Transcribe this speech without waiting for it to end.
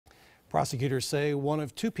Prosecutors say one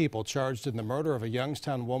of two people charged in the murder of a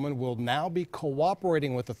Youngstown woman will now be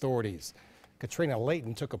cooperating with authorities. Katrina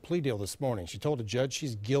Layton took a plea deal this morning. She told a judge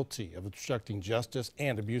she's guilty of obstructing justice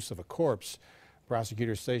and abuse of a corpse.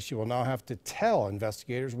 Prosecutors say she will now have to tell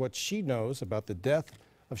investigators what she knows about the death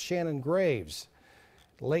of Shannon Graves.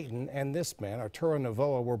 Layton and this man, Arturo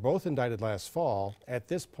Novoa, were both indicted last fall. At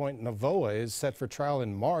this point, Novoa is set for trial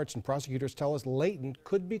in March, and prosecutors tell us Layton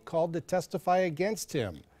could be called to testify against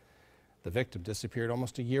him. The victim disappeared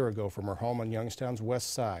almost a year ago from her home on Youngstown's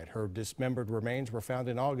west side. Her dismembered remains were found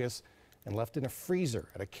in August and left in a freezer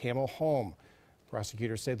at a Camel home.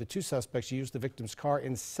 Prosecutors say the two suspects used the victim's car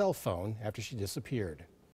and cell phone after she disappeared.